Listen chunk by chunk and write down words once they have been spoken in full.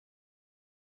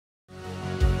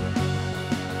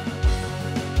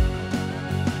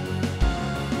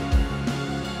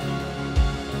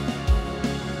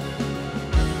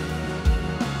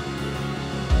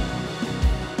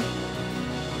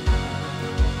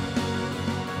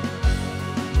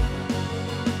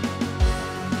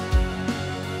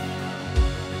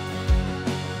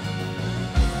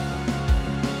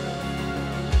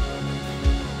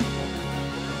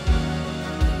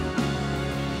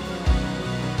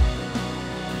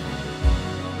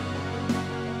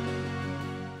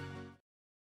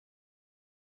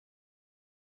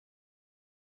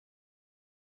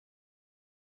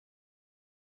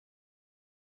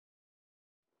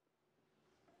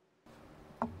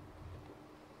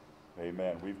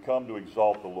Amen. We've come to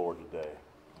exalt the Lord today.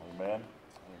 Amen.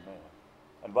 Amen.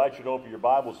 I invite you to open your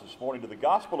Bibles this morning to the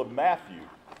Gospel of Matthew.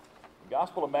 The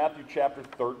Gospel of Matthew chapter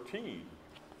 13.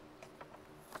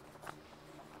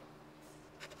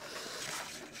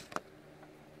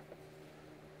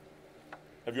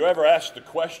 Have you ever asked the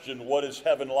question, what is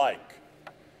heaven like?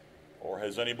 Or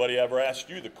has anybody ever asked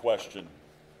you the question,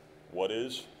 what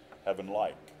is heaven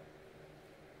like?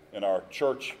 In our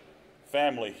church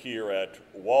family here at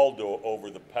Waldo over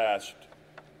the past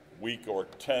week or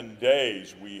 10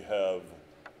 days, we have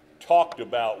talked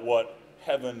about what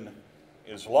heaven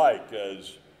is like,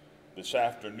 as this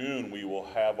afternoon we will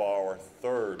have our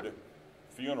third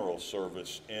funeral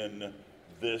service in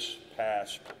this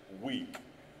past week.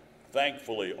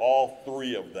 Thankfully, all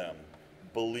three of them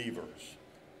believers,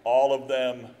 all of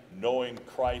them knowing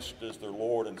Christ as their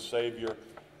Lord and Savior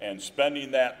and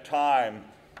spending that time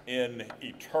in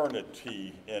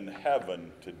eternity in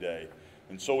heaven today.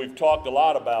 And so we've talked a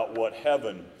lot about what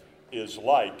heaven is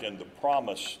like and the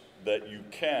promise that you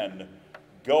can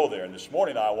go there. And this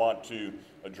morning I want to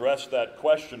address that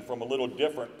question from a little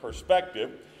different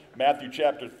perspective. Matthew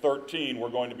chapter 13, we're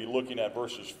going to be looking at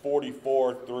verses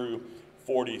 44 through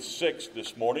 46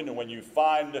 this morning. And when you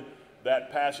find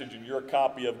that passage in your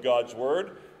copy of God's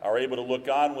Word, are able to look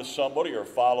on with somebody or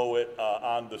follow it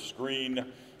on the screen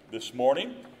this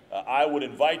morning, I would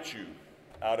invite you,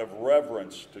 out of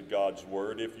reverence to God's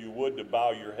Word, if you would, to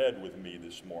bow your head with me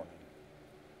this morning.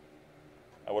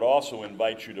 I would also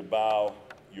invite you to bow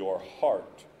your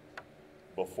heart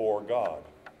before God.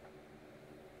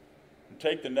 And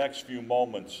take the next few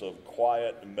moments of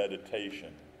quiet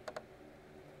meditation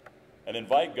and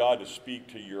invite God to speak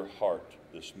to your heart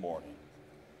this morning.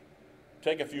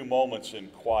 Take a few moments in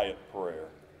quiet prayer.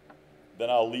 Then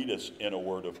I'll lead us in a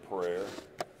word of prayer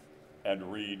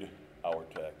and read our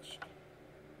text.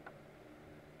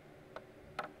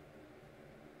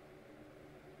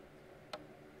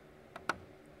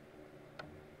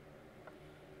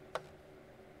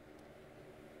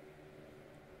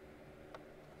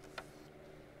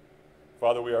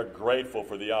 Father, we are grateful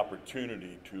for the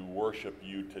opportunity to worship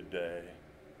you today.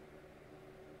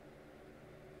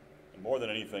 And more than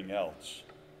anything else,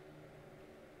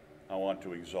 I want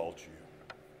to exalt you.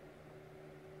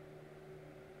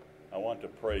 I want to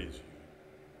praise you.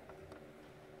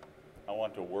 I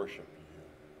want to worship you.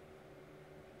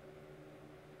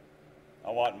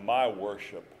 I want my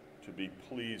worship to be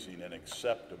pleasing and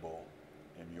acceptable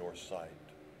in your sight.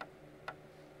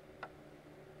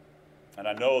 And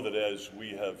I know that as we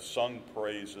have sung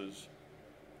praises,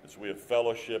 as we have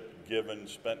fellowship, given,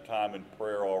 spent time in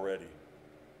prayer already,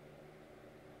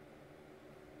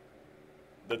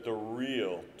 that the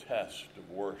real test of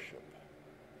worship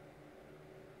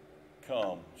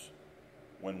comes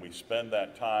when we spend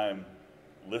that time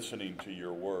listening to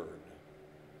your word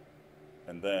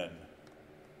and then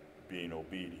being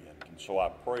obedient. And so I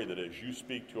pray that as you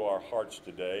speak to our hearts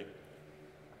today,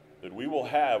 that we will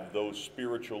have those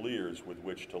spiritual ears with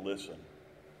which to listen.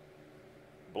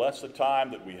 Bless the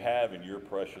time that we have in your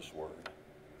precious word.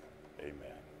 Amen.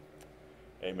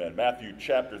 Amen. Matthew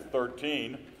chapter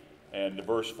 13 and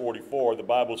verse 44, the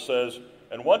Bible says,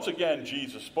 "And once again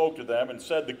Jesus spoke to them and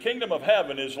said, 'The kingdom of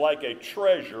heaven is like a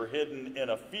treasure hidden in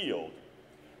a field,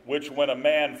 which when a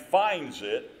man finds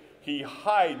it, he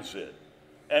hides it.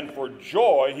 And for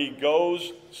joy he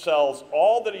goes, sells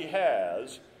all that he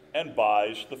has, and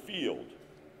buys the field.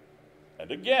 And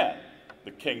again,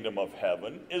 the kingdom of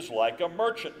heaven is like a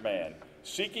merchantman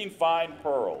seeking fine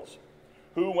pearls,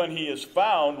 who when he has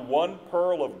found one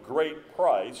pearl of great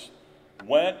price,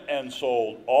 went and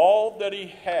sold all that he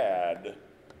had,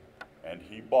 and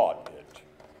he bought it.'"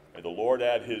 May the Lord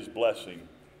add his blessing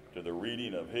to the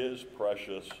reading of his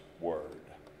precious word.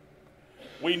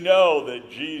 We know that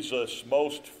Jesus'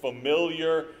 most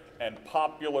familiar and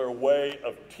popular way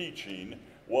of teaching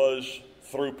was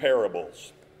through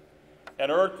parables,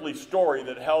 an earthly story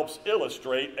that helps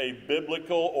illustrate a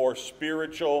biblical or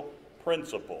spiritual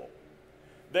principle.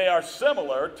 They are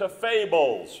similar to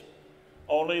fables,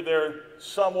 only they're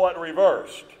somewhat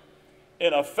reversed.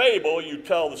 In a fable, you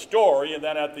tell the story, and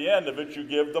then at the end of it, you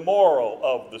give the moral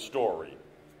of the story.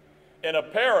 In a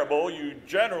parable, you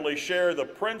generally share the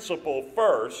principle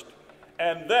first,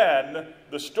 and then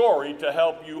the story to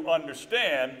help you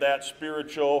understand that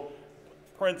spiritual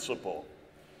principle.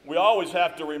 We always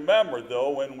have to remember, though,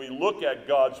 when we look at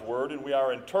God's Word and we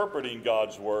are interpreting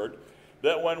God's Word,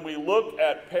 that when we look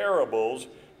at parables,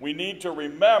 we need to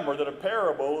remember that a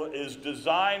parable is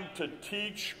designed to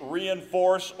teach,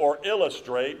 reinforce, or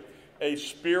illustrate a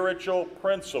spiritual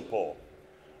principle.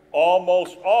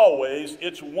 Almost always,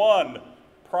 it's one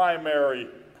primary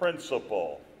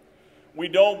principle. We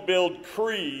don't build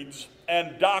creeds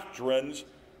and doctrines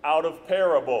out of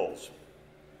parables.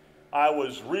 I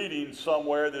was reading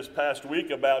somewhere this past week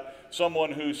about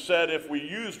someone who said if we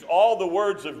used all the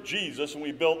words of Jesus and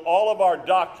we built all of our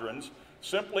doctrines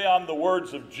simply on the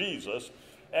words of Jesus,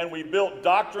 and we built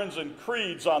doctrines and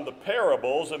creeds on the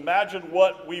parables, imagine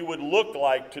what we would look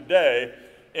like today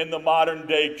in the modern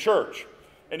day church.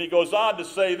 And he goes on to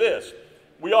say this: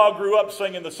 we all grew up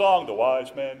singing the song, "The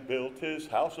wise man built his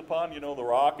house upon," the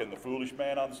rock, and the foolish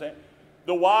man on the sand.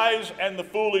 The wise and the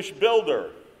foolish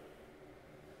builder.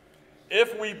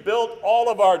 If we built all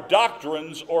of our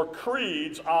doctrines or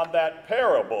creeds on that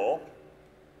parable,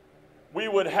 we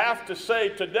would have to say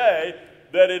today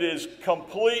that it is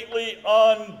completely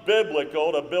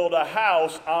unbiblical to build a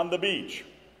house on the beach.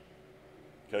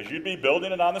 Because you'd be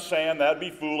building it on the sand, that'd be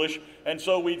foolish. And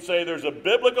so we'd say there's a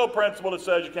biblical principle that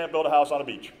says you can't build a house on a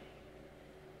beach.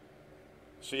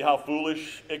 See how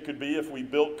foolish it could be if we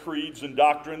built creeds and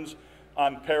doctrines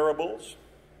on parables?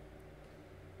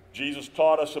 Jesus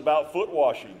taught us about foot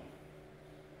washing.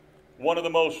 One of the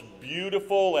most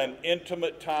beautiful and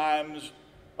intimate times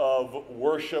of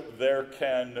worship there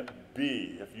can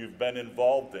be, if you've been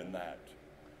involved in that.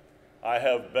 I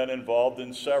have been involved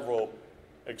in several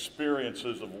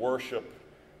experiences of worship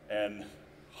and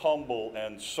humble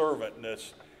and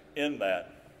servantness in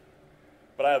that.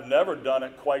 But I have never done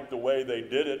it quite the way they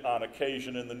did it on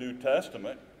occasion in the New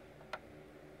Testament,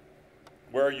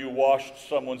 where you washed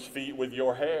someone's feet with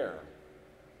your hair.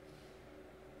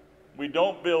 We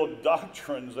don't build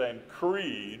doctrines and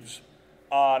creeds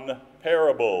on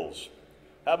parables.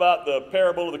 How about the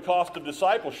parable of the cost of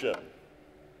discipleship?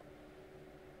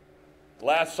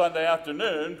 Last Sunday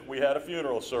afternoon, we had a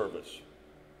funeral service.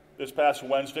 This past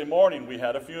Wednesday morning, we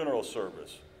had a funeral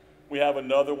service. We have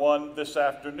another one this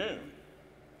afternoon.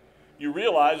 You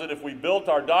realize that if we built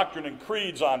our doctrine and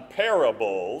creeds on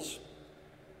parables,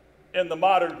 in the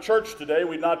modern church today,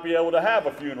 we'd not be able to have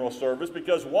a funeral service,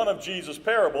 because one of Jesus'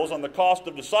 parables on the cost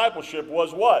of discipleship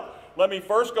was what? Let me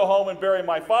first go home and bury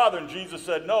my father. And Jesus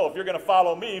said, no, if you're going to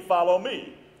follow me, follow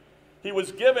me. He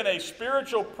was given a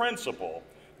spiritual principle,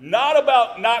 not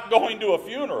about not going to a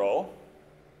funeral,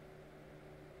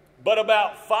 but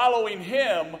about following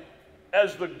him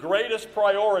as the greatest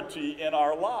priority in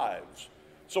our lives.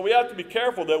 So we have to be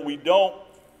careful that we don't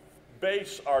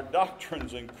base our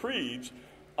doctrines and creeds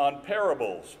on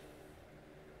parables.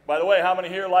 By the way, how many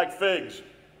here like figs?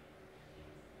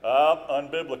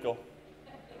 Unbiblical.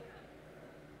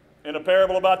 In a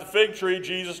parable about the fig tree,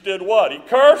 Jesus did what? He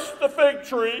cursed the fig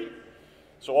tree.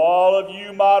 So all of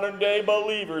you modern day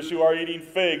believers who are eating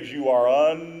figs, you are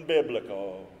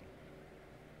unbiblical.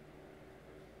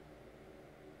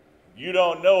 You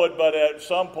don't know it, but at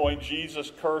some point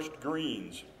Jesus cursed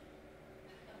greens.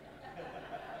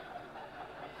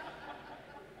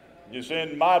 It's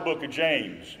in my book of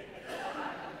James.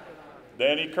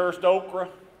 Then he cursed okra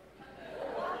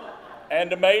and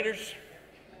tomatoes.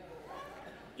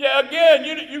 Yeah,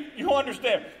 again, you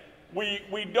understand.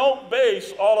 We don't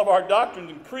base all of our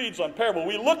doctrines and creeds on parable.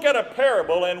 We look at a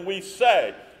parable and we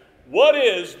say, what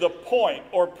is the point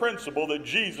or principle that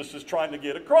Jesus is trying to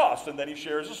get across? And then he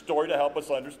shares a story to help us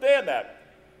understand that.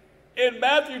 In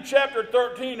Matthew chapter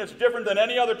 13, it's different than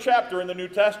any other chapter in the New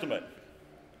Testament.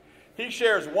 He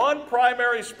shares one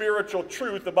primary spiritual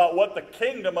truth about what the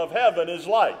kingdom of heaven is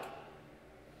like.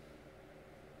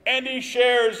 And he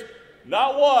shares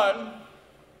not one,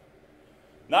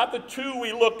 not the two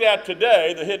we looked at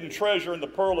today, the hidden treasure and the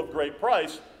pearl of great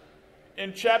price.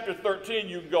 In chapter 13,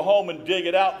 you can go home and dig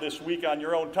it out this week on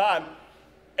your own time.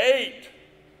 8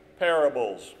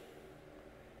 parables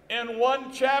in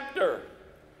one chapter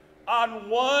on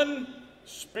one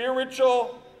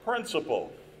spiritual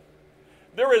principle.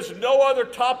 There is no other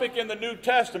topic in the New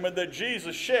Testament that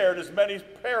Jesus shared as many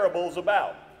parables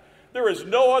about. There is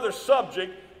no other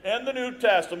subject in the New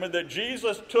Testament that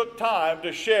Jesus took time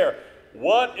to share.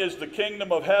 What is the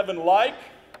kingdom of heaven like?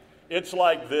 It's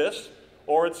like this,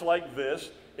 or it's like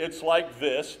this, it's like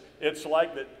this, it's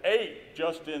like that. 8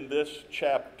 just in this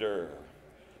chapter.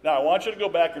 Now, I want you to go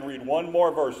back and read one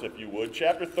more verse, if you would,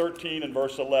 chapter 13 and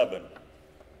verse 11,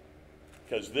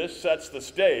 because this sets the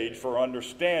stage for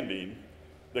understanding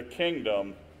the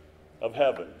kingdom of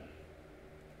heaven.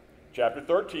 Chapter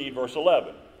 13, verse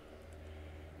 11.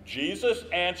 Jesus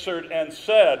answered and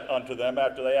said unto them,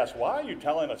 after they asked, why are you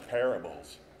telling us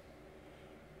parables?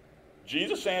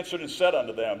 Jesus answered and said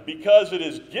unto them, because it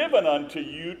is given unto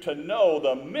you to know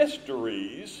the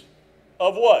mysteries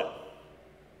of what?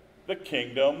 The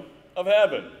kingdom of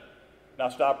heaven. Now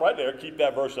stop right there. Keep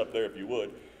that verse up there if you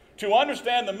would. To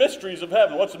understand the mysteries of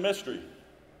heaven. What's a mystery?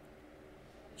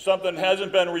 something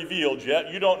hasn't been revealed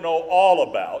yet, you don't know all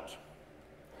about.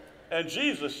 And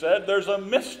Jesus said there's a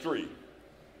mystery.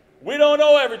 We don't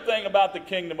know everything about the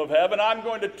kingdom of heaven. I'm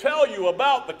going to tell you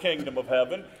about the kingdom of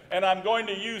heaven, and I'm going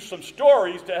to use some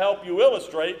stories to help you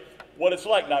illustrate what it's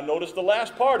like. Now notice the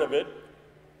last part of it.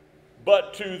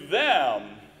 But to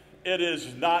them it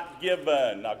is not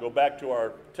given. Now go back to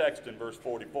our text in verse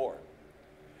 44.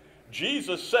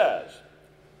 Jesus says,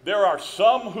 there are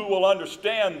some who will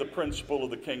understand the principle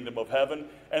of the kingdom of heaven,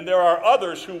 and there are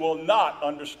others who will not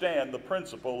understand the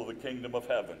principle of the kingdom of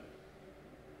heaven.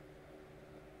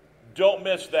 Don't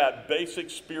miss that basic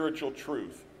spiritual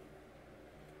truth.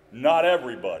 Not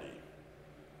everybody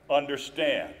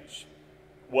understands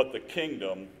what the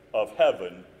kingdom of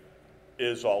heaven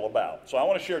is all about. So I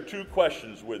want to share two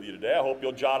questions with you today. I hope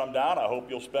you'll jot them down. I hope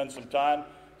you'll spend some time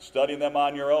studying them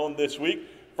on your own this week.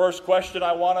 First question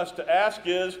I want us to ask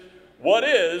is, what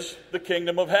is the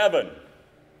kingdom of heaven?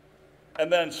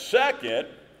 And then second,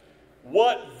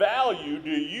 what value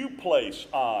do you place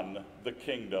on the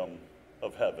kingdom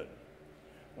of heaven?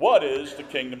 What is the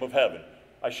kingdom of heaven?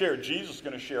 I shared Jesus is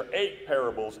going to share 8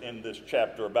 parables in this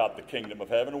chapter about the kingdom of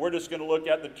heaven. We're just going to look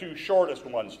at the 2 shortest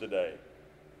ones today.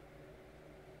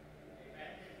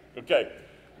 Okay,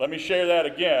 let me share that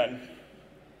again.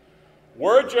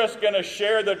 We're just going to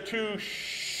share the 2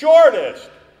 shortest.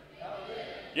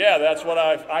 Yeah, that's what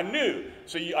I knew.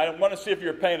 So I want to see if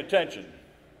you're paying attention.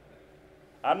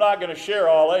 I'm not going to share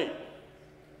all 8.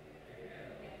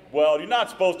 Well, you're not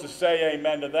supposed to say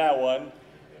amen to that one.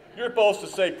 You're supposed to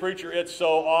say, preacher, it's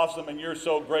so awesome and you're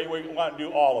so great. We want to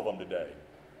do all of them today.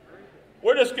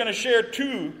 We're just going to share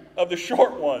 2 of the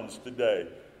short ones today.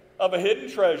 Of a hidden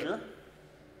treasure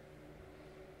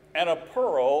and a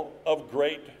pearl of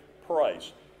great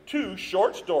price. 2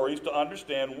 short stories to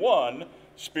understand one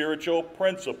spiritual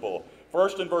principle.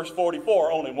 First, in verse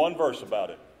 44, only one verse about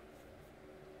it.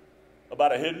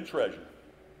 About a hidden treasure.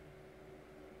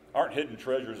 Aren't hidden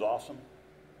treasures awesome?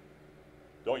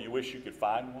 Don't you wish you could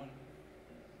find one?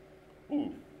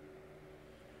 Ooh.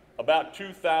 About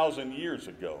 2,000 years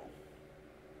ago,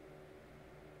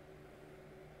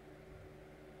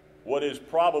 what is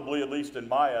probably, at least in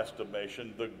my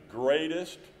estimation, the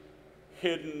greatest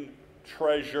hidden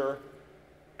treasure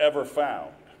ever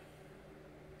found.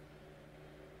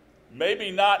 Maybe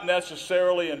not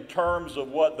necessarily in terms of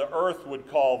what the earth would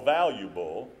call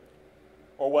valuable,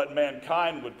 or what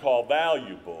mankind would call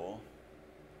valuable,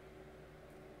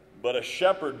 but a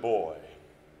shepherd boy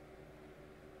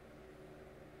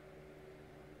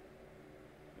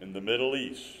in the Middle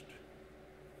East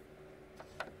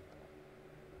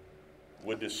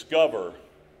would discover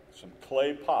some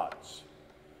clay pots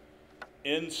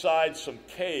inside some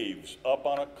caves up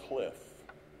on a cliff.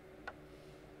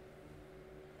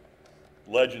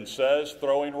 Legend says,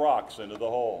 throwing rocks into the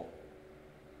hole,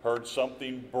 heard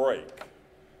something break,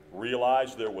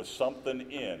 realized there was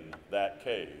something in that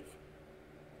cave.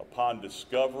 Upon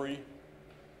discovery,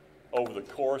 over the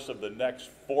course of the next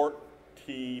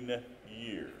 14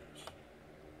 years,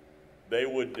 they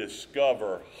would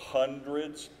discover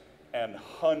hundreds and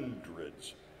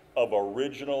hundreds of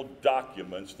original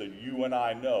documents that you and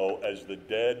I know as the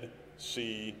Dead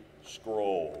Sea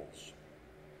Scrolls.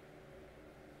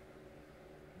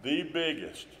 The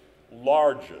biggest,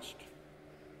 largest,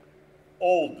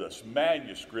 oldest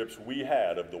manuscripts we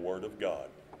had of the Word of God.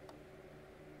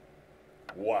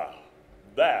 Wow,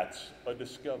 that's a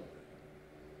discovery.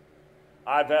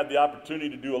 I've had the opportunity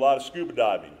to do a lot of scuba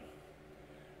diving,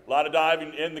 a lot of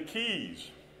diving in the Keys.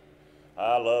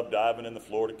 I love diving in the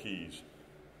Florida Keys.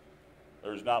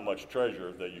 There's not much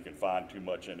treasure that you can find too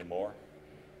much anymore.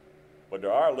 But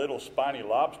there are little spiny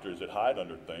lobsters that hide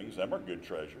under things. Them are good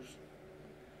treasures.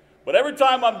 But every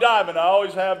time I'm diving, I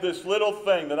always have this little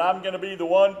thing that I'm going to be the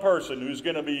one person who's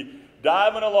going to be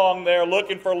diving along there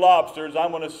looking for lobsters.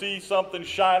 I'm going to see something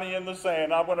shiny in the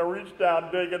sand. I'm going to reach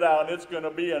down, dig it out, and it's going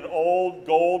to be an old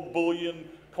gold bullion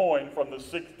coin from the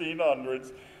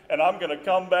 1600s. And I'm going to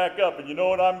come back up, and you know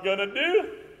what I'm going to do?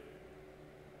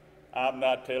 I'm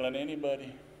not telling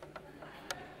anybody.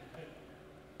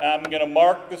 I'm going to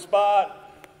mark the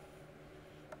spot.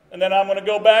 And then I'm going to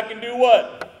go back and do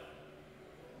what?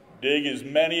 Dig as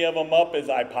many of them up as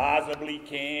I possibly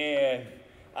can.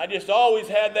 I just always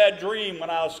had that dream when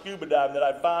I was scuba diving that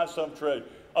I'd find some treasure.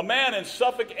 A man in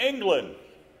Suffolk, England,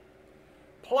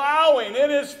 plowing in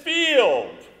his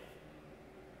field,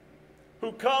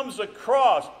 who comes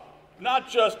across not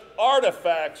just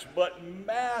artifacts, but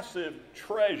massive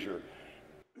treasure,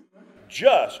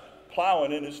 just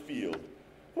plowing in his field.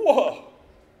 Whoa!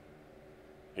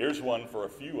 Here's one for a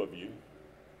few of you.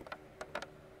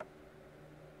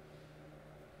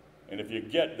 And if you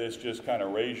get this, just kind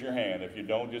of raise your hand. If you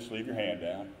don't, just leave your hand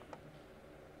down.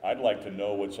 I'd like to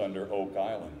know what's under Oak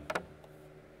Island.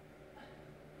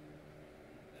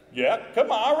 Yeah,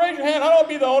 come on, raise your hand. I don't want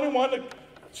to be the only one to...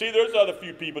 See, there's other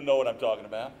few people know what I'm talking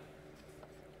about.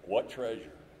 What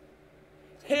treasure?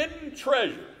 Hidden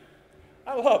treasure.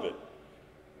 I love it.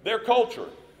 Their culture,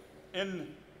 in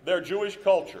their Jewish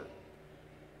culture,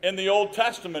 in the Old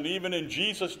Testament, even in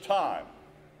Jesus' time,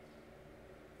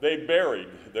 they buried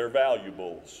their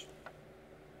valuables.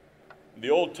 In the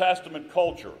Old Testament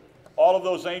culture, all of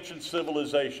those ancient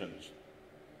civilizations,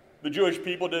 the Jewish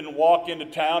people didn't walk into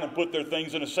town and put their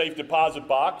things in a safe deposit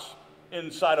box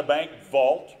inside a bank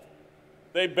vault.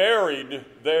 They buried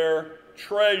their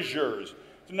treasures.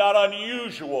 It's not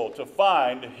unusual to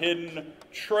find hidden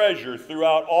treasure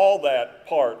throughout all that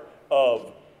part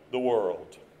of the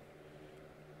world.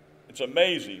 It's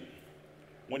amazing.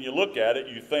 When you look at it,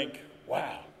 you think,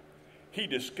 wow, he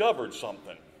discovered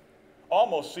something.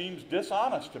 Almost seems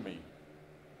dishonest to me.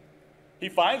 He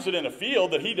finds it in a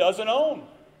field that he doesn't own.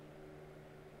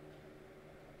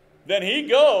 Then he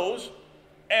goes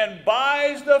and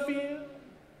buys the field.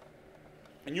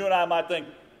 And you and I might think,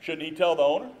 shouldn't he tell the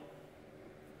owner?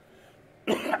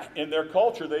 In their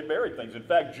culture, they buried things. In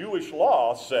fact, Jewish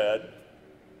law said,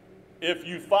 if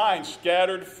you find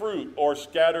scattered fruit or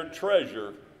scattered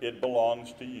treasure, it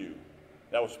belongs to you.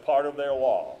 That was part of their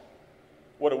law.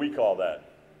 What do we call that?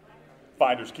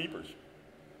 Finders keepers.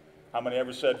 How many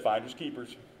ever said finders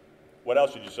keepers? What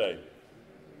else did you say?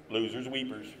 Losers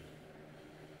weepers.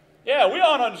 Yeah, we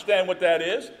all understand what that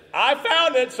is. I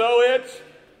found it, so it's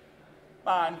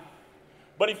mine.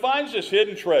 But he finds this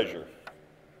hidden treasure.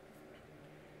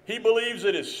 He believes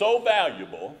it is so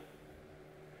valuable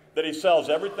that he sells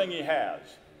everything he has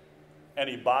and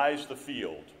he buys the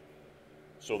field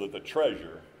so that the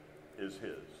treasure is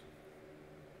his.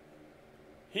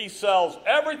 He sells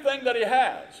everything that he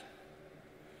has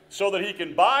so that he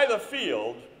can buy the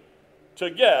field to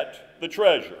get the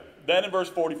treasure. Then in verse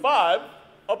 45,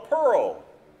 a pearl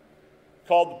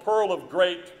called the pearl of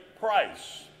great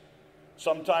price,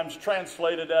 sometimes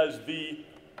translated as the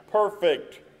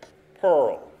perfect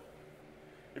pearl.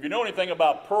 If you know anything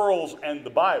about pearls and the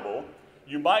Bible,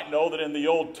 you might know that in the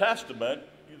Old Testament,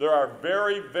 there are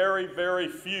very, very, very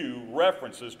few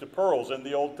references to pearls in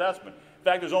the Old Testament. In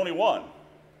fact, there's only one.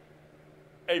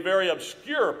 A very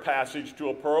obscure passage to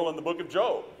a pearl in the book of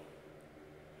Job.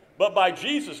 But by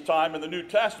Jesus' time in the New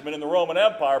Testament, in the Roman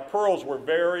Empire, pearls were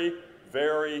very,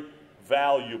 very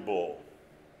valuable.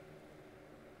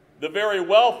 The very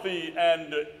wealthy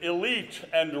and elite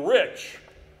and rich,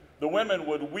 the women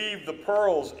would weave the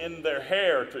pearls in their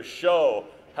hair to show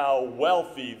how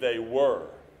wealthy they were.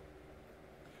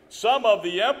 Some of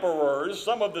the emperors,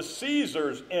 some of the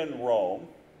Caesars in Rome,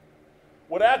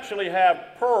 would actually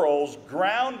have pearls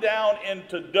ground down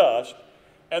into dust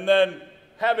and then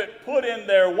have it put in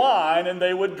their wine and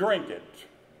they would drink it.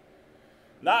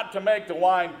 Not to make the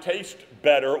wine taste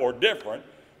better or different,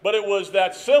 but it was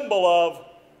that symbol of,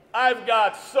 I've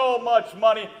got so much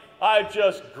money, I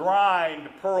just grind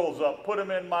pearls up, put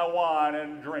them in my wine,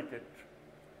 and drink it.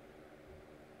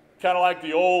 Kind of like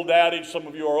the old adage, some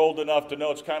of you are old enough to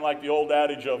know, it's kind of like the old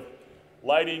adage of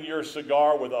lighting your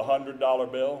cigar with a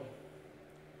 $100 bill.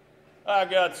 I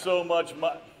got so much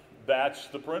money. That's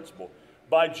the principle.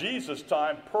 By Jesus'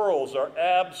 time, pearls are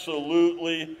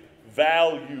absolutely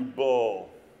valuable.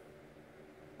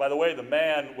 By the way, the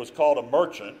man was called a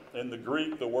merchant. In the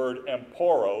Greek, the word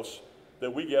emporos,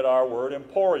 that we get our word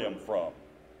emporium from.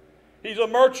 He's a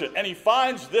merchant, and he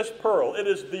finds this pearl. It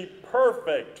is the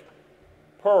perfect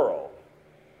pearl.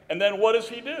 And then what does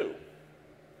he do?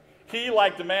 He,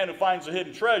 like the man who finds the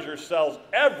hidden treasure, sells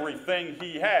everything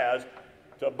he has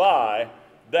to buy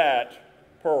that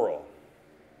pearl.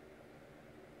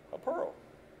 A pearl.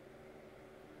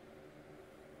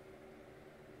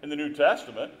 In the New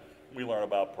Testament, we learn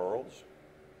about pearls.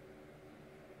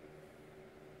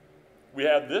 We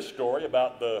have this story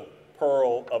about the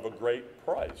pearl of a great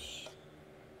price.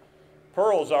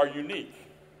 Pearls are unique.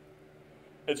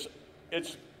 It's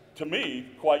to me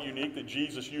quite unique that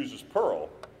Jesus uses pearl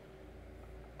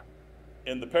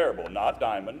in the parable, not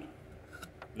diamond,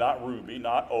 not ruby,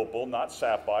 not opal, not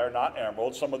sapphire, not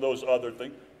emerald, some of those other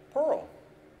things. Pearl.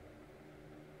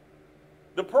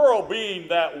 The pearl being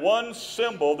that one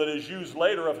symbol that is used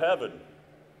later of heaven.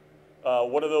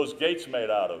 What are those gates made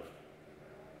out of?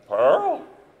 Pearl?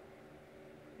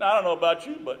 Now, I don't know about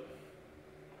you, but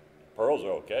pearls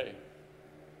are okay.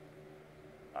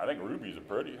 I think rubies are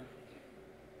prettier.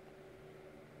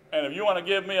 And if you want to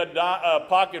give me a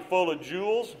pocket full of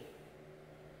jewels,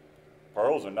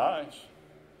 pearls are nice.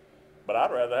 But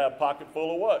I'd rather have a pocket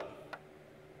full of what?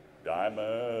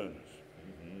 diamonds,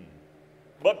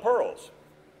 but pearls.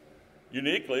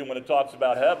 Uniquely, when it talks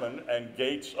about heaven and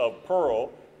gates of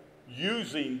pearl,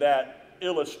 using that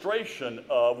illustration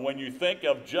of when you think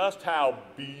of just how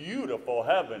beautiful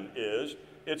heaven is,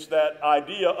 it's that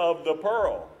idea of the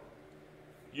pearl.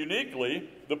 Uniquely,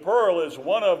 the pearl is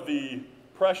one of the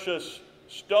precious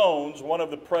stones, one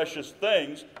of the precious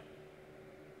things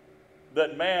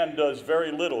that man does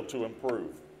very little to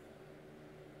improve.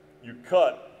 You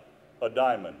cut a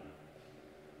diamond.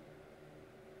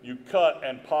 You cut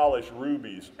and polish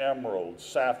rubies, emeralds,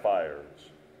 sapphires.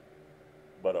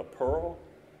 But a pearl?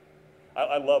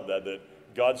 I love that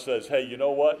God says, hey, you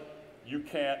know what? You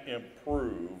can't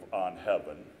improve on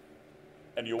heaven.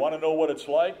 And you want to know what it's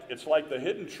like? It's like the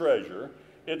hidden treasure.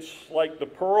 It's like the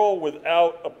pearl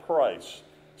without a price.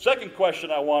 Second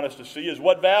question I want us to see is,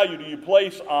 what value do you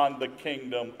place on the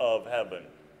kingdom of heaven?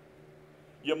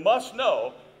 You must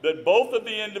know that both of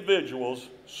the individuals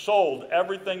sold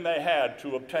everything they had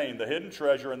to obtain the hidden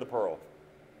treasure and the pearl.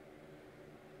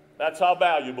 That's how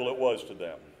valuable it was to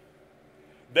them.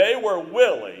 They were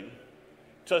willing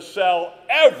to sell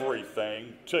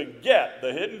everything to get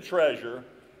the hidden treasure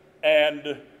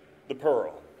and the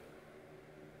pearl.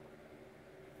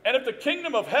 And if the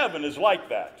kingdom of heaven is like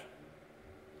that,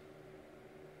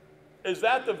 is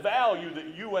that the value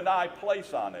that you and I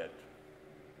place on it?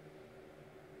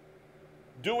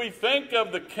 Do we think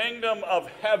of the kingdom of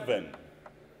heaven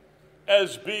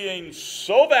as being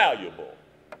so valuable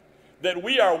that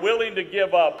we are willing to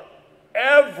give up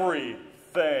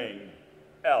everything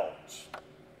else?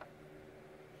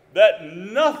 That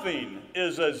nothing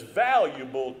is as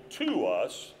valuable to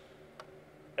us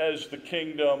as the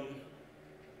kingdom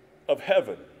of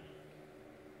heaven.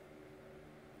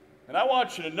 And I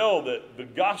want you to know that the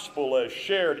gospel, as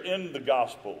shared in the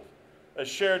gospel, as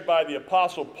shared by the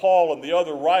Apostle Paul and the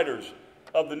other writers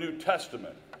of the New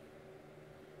Testament,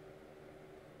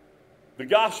 the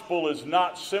gospel is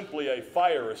not simply a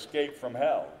fire escape from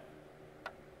hell.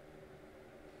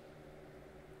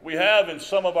 We have in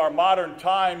some of our modern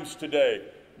times today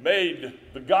made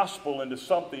the gospel into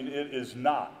something it is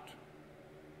not.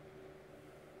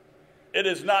 It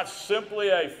is not simply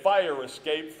a fire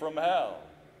escape from hell.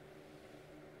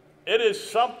 It is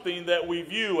something that we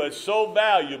view as so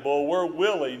valuable we're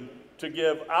willing to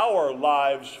give our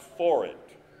lives for it.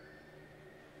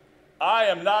 I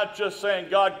am not just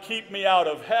saying, God, keep me out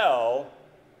of hell.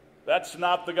 That's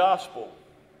not the gospel.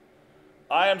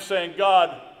 I am saying,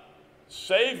 God,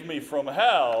 save me from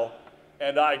hell,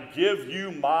 and I give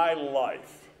you my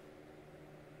life.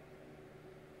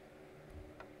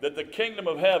 That the kingdom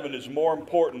of heaven is more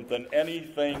important than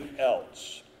anything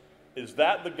else. Is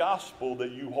that the gospel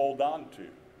that you hold on to?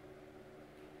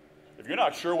 If you're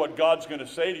not sure what God's going to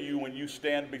say to you when you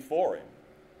stand before him,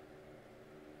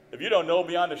 if you don't know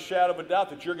beyond a shadow of a doubt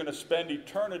that you're going to spend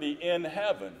eternity in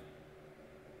heaven,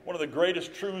 one of the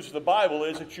greatest truths of the Bible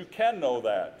is that you can know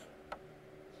that.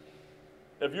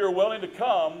 If you're willing to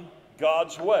come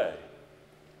God's way,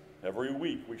 every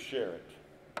week we share it.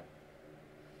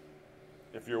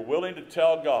 If you're willing to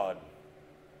tell God,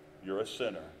 you're a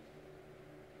sinner.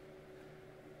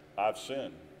 I've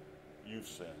sinned. You've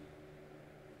sinned.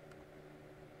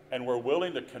 And we're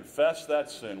willing to confess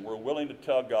that sin. We're willing to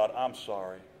tell God, I'm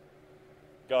sorry.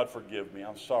 God, forgive me.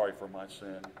 I'm sorry for my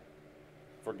sin.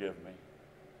 Forgive me.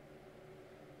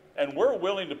 And we're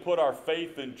willing to put our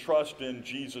faith and trust in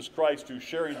Jesus Christ, who's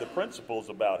sharing the principles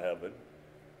about heaven,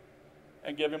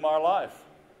 and give him our life.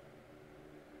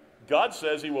 God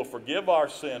says he will forgive our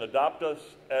sin, adopt us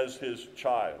as his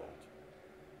child.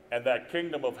 And that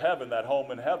kingdom of heaven, that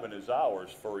home in heaven, is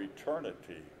ours for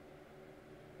eternity.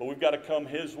 But we've got to come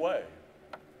his way.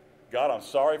 God, I'm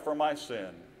sorry for my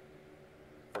sin.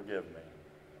 Forgive me.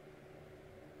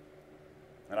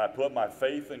 And I put my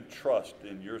faith and trust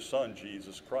in your Son,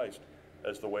 Jesus Christ,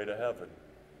 as the way to heaven.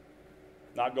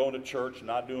 Not going to church,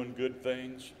 not doing good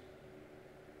things,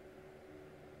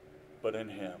 but in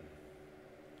him.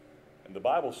 And the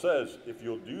Bible says if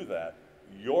you'll do that,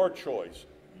 your choice,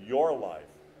 your life,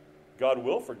 God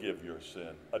will forgive your sin,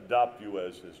 adopt you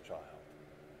as his child.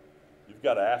 You've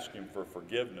got to ask him for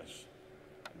forgiveness,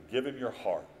 and give him your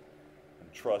heart,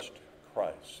 and trust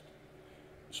Christ.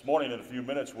 This morning, in a few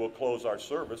minutes, we'll close our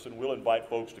service, and we'll invite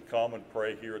folks to come and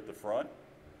pray here at the front.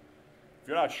 If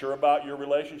you're not sure about your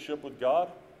relationship with God,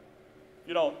 if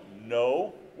you don't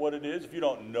know what it is, if you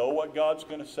don't know what God's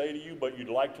going to say to you, but you'd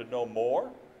like to know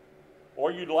more,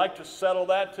 or you'd like to settle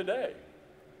that today,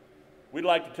 we'd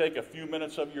like to take a few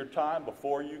minutes of your time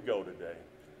before you go today.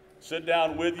 Sit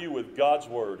down with you with God's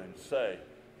word and say,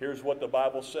 here's what the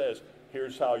Bible says.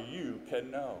 Here's how you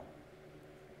can know.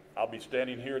 I'll be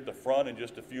standing here at the front in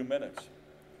just a few minutes.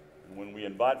 And when we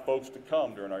invite folks to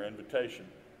come during our invitation,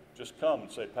 just come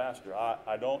and say, Pastor,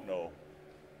 I don't know,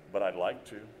 but I'd like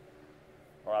to.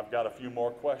 Or I've got a few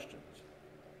more questions.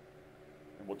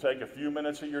 And we'll take a few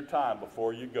minutes of your time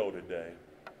before you go today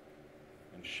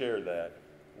and share that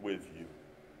with you.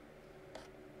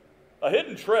 A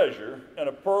hidden treasure and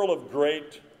a pearl of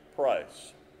great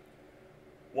price.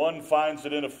 One finds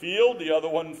it in a field, the other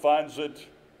one finds it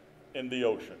in the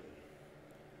ocean.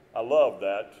 I love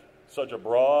that. Such a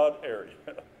broad area.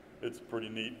 It's a pretty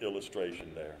neat illustration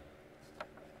there.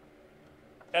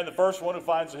 And the first one who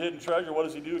finds the hidden treasure, what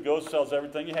does he do? He goes and sells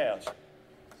everything he has.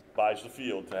 Buys the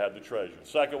field to have the treasure. The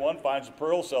second one finds the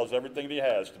pearl, sells everything that he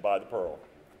has to buy the pearl.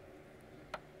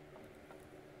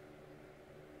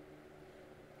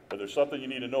 But there's something you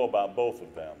need to know about both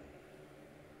of them.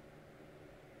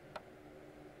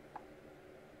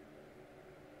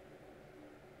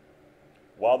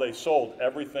 While they sold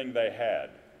everything they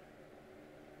had,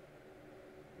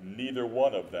 neither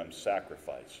one of them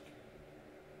sacrificed.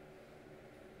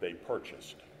 They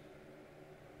purchased.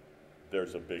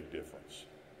 There's a big difference.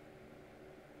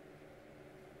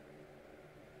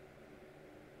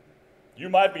 You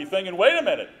might be thinking, wait a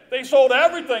minute, they sold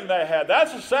everything they had.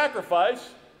 That's a sacrifice.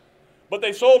 But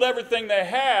they sold everything they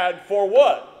had for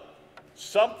what?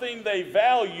 Something they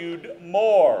valued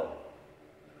more.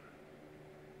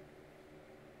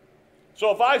 So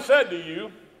if I said to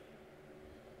you,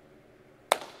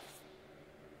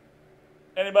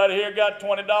 anybody here got a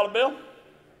 $20 bill?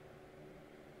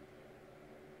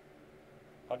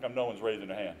 How come no one's raising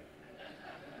their hand?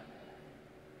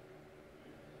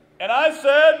 And I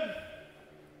said,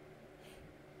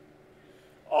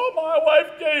 all my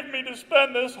wife gave me to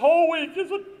spend this whole week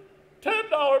is a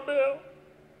 $10 bill.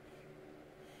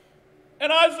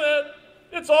 And I said,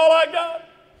 it's all I got.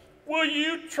 Will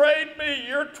you trade me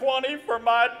your 20 for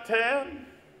my 10?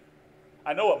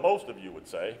 I know what most of you would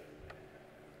say.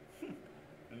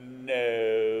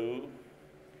 No.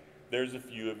 There's a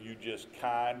few of you just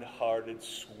kind-hearted,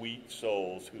 sweet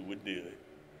souls who would do it.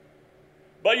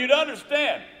 But you'd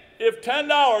understand, if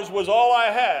 $10 was all I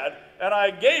had, and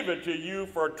I gave it to you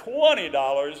for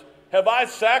 $20, have I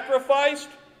sacrificed?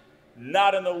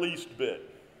 Not in the least bit.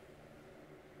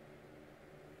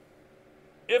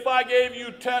 If I gave you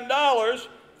 $10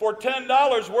 for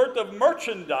 $10 worth of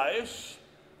merchandise,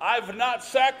 I've not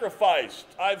sacrificed.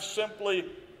 I've simply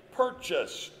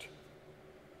purchased.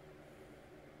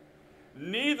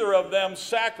 Neither of them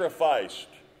sacrificed.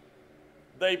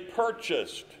 They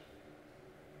purchased.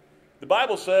 The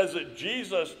Bible says that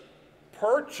Jesus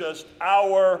purchased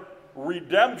our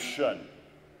redemption.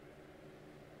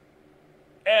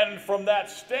 And from that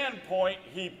standpoint,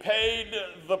 he paid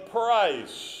the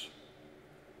price.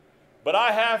 But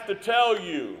I have to tell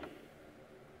you,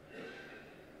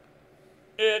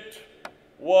 it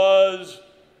was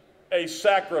a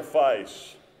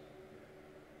sacrifice.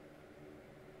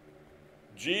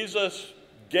 Jesus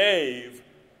gave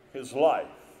his life.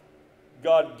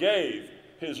 God gave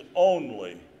his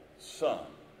only Son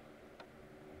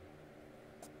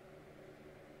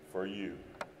for you,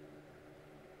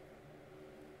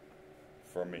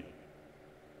 for me.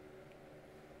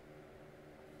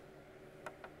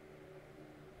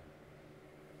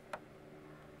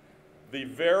 The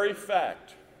very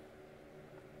fact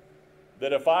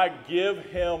that if I give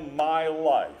him my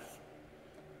life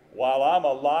while I'm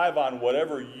alive on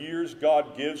whatever years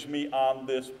God gives me on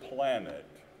this planet,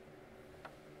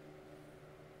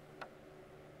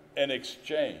 in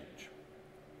exchange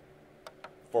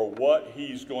for what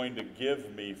he's going to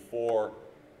give me for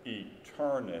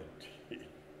eternity,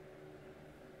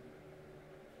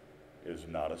 is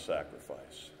not a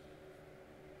sacrifice.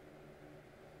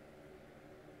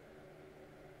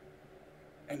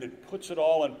 And it puts it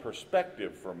all in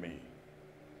perspective for me.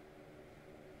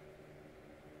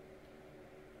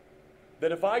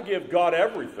 That if I give God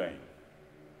everything,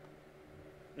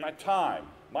 my time,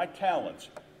 my talents,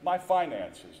 my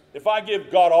finances, if I give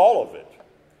God all of it,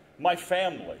 my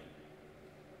family,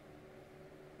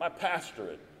 my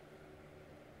pastorate,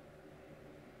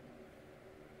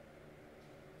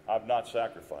 I've not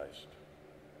sacrificed.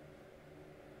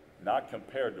 Not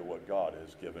compared to what God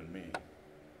has given me.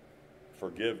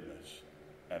 Forgiveness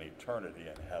and eternity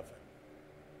in heaven.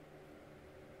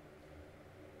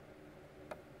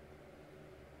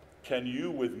 Can you,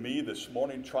 with me this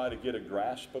morning, try to get a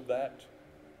grasp of that?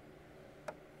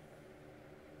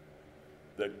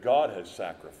 That God has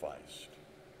sacrificed.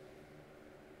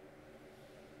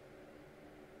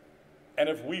 And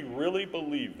if we really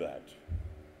believe that,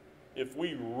 if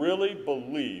we really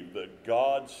believe that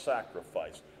God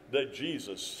sacrificed, that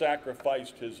Jesus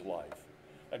sacrificed his life,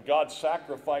 and God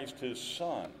sacrificed his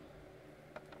Son,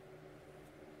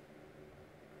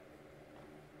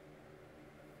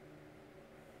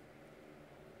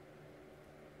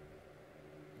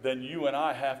 then you and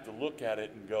I have to look at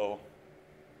it and go,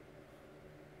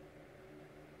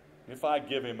 if I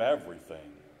give him everything,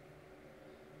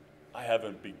 I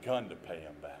haven't begun to pay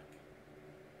him back.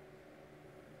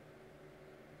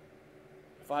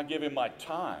 If I give him my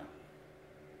time,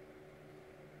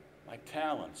 my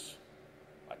talents,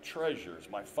 my treasures,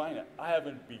 my finance, I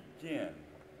haven't begun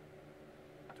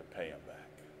to pay him back.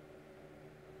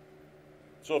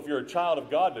 So if you're a child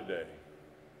of God today,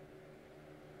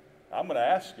 I'm going to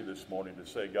ask you this morning to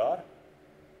say, God,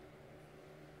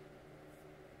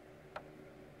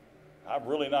 I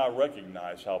really not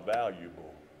recognize how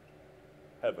valuable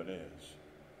heaven is.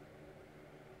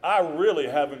 I really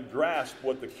haven't grasped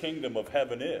what the kingdom of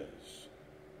heaven is.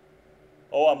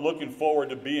 Oh, I'm looking forward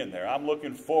to being there. I'm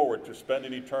looking forward to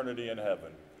spending eternity in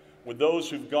heaven with those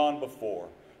who've gone before,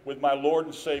 with my Lord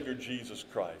and Savior Jesus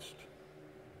Christ.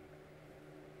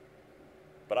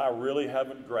 But I really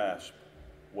haven't grasped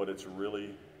what it's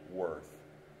really worth.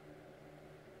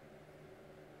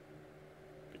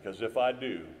 Because if I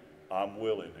do, I'm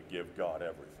willing to give God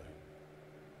everything.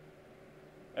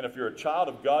 And if you're a child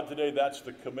of God today, that's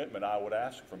the commitment I would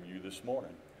ask from you this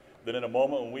morning. That in a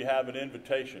moment when we have an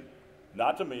invitation,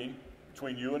 not to me,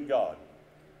 between you and God,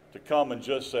 to come and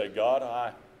just say, God,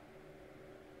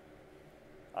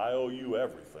 I owe you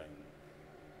everything.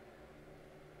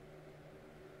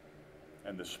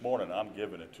 And this morning I'm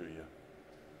giving it to you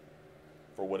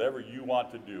for whatever you want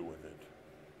to do with it.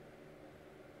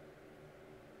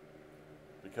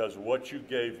 Because what you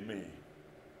gave me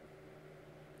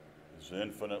is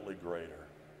infinitely greater.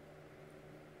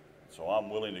 So I'm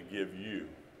willing to give you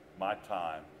my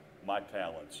time, my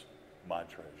talents, my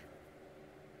treasure.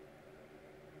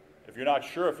 If you're not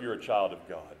sure if you're a child of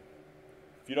God,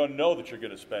 if you don't know that you're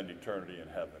going to spend eternity in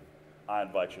heaven, I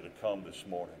invite you to come this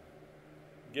morning.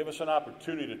 Give us an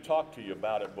opportunity to talk to you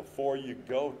about it before you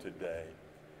go today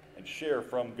and share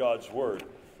from God's Word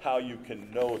how you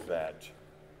can know that.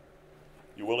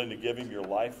 You willing to give him your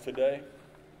life today?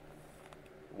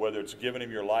 Whether it's giving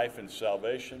him your life in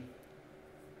salvation,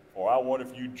 or I wonder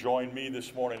if you join me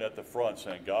this morning at the front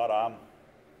saying, God,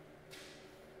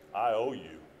 I owe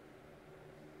you.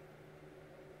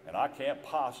 And I can't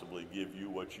possibly give you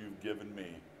what you've given me,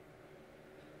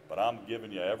 but I'm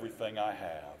giving you everything I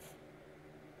have.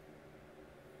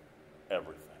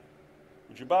 Everything.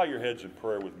 Would you bow your heads in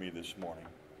prayer with me this morning?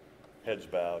 Heads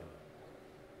bowed.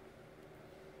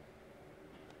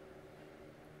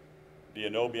 Do you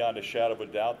know beyond a shadow of a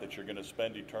doubt that you're going to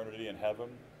spend eternity in heaven?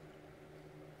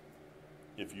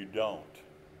 If you don't,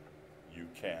 you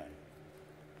can.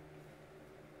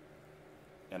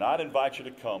 And I'd invite you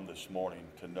to come this morning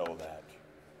to know that.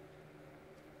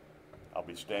 I'll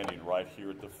be standing right here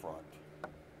at the front.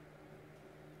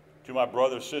 To my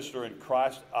brother, sister in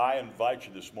Christ, I invite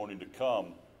you this morning to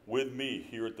come with me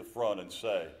here at the front and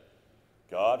say,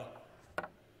 God,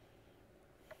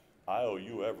 I owe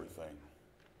you everything.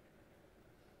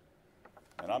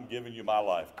 And I'm giving you my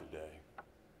life today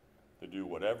to do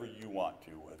whatever you want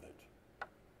to with it.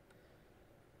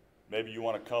 Maybe you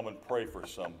want to come and pray for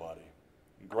somebody.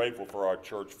 I'm grateful for our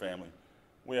church family.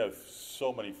 We have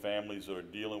so many families that are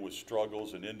dealing with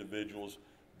struggles and individuals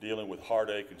dealing with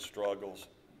heartache and struggles.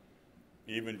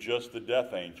 Even just the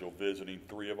death angel visiting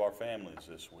 3 of our families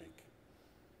this week.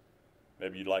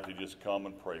 Maybe you'd like to just come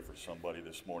and pray for somebody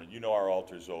this morning. You know our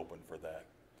altar's open for that.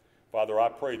 Father, I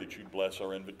pray that you bless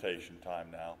our invitation time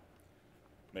now.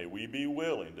 May we be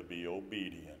willing to be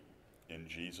obedient. In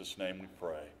Jesus' name we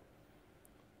pray.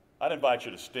 I'd invite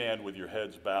you to stand with your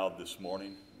heads bowed this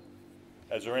morning.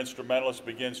 As our instrumentalist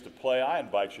begins to play, I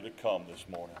invite you to come this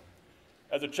morning.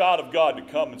 As a child of God, to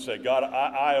come and say, God,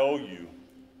 I owe you,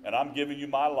 and I'm giving you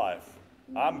my life.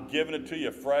 I'm giving it to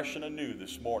you fresh and anew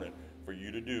this morning for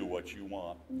you to do what you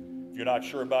want. If you're not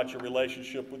sure about your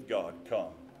relationship with God,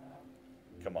 come.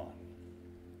 Come on.